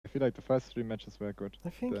feel like the first 3 matches were good. I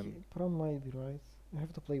think Then Prom might be right. I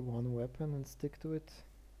have to play one weapon and stick to it.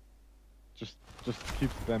 just keep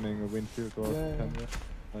spamming a Winfield or Yeah. Tanya,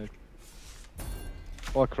 like,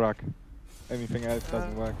 or Crack. Anything else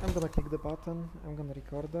doesn't work. I'm gonna click the button. I'm gonna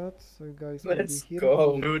record that, so you guys will be Let's here.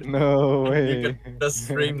 go. Dude, No you way. can just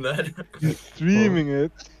stream that. He's streaming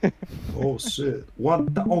it. Oh shit.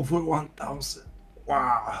 Over 1,000.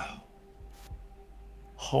 Wow.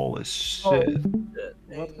 Holy shit.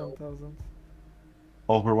 What 1,000?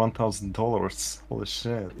 Over $1,000. Holy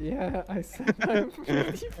shit. Yeah, I said I'm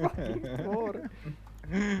 50 fucking poor.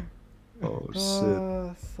 Oh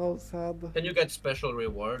shit. So sad. Can you get special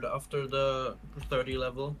reward after the 30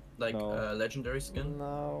 level? Like No. legendary skin?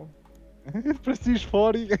 No. Prestige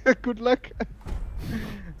 40. Good luck.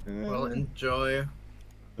 Well, enjoy.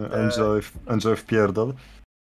 Enjoy w pierdol.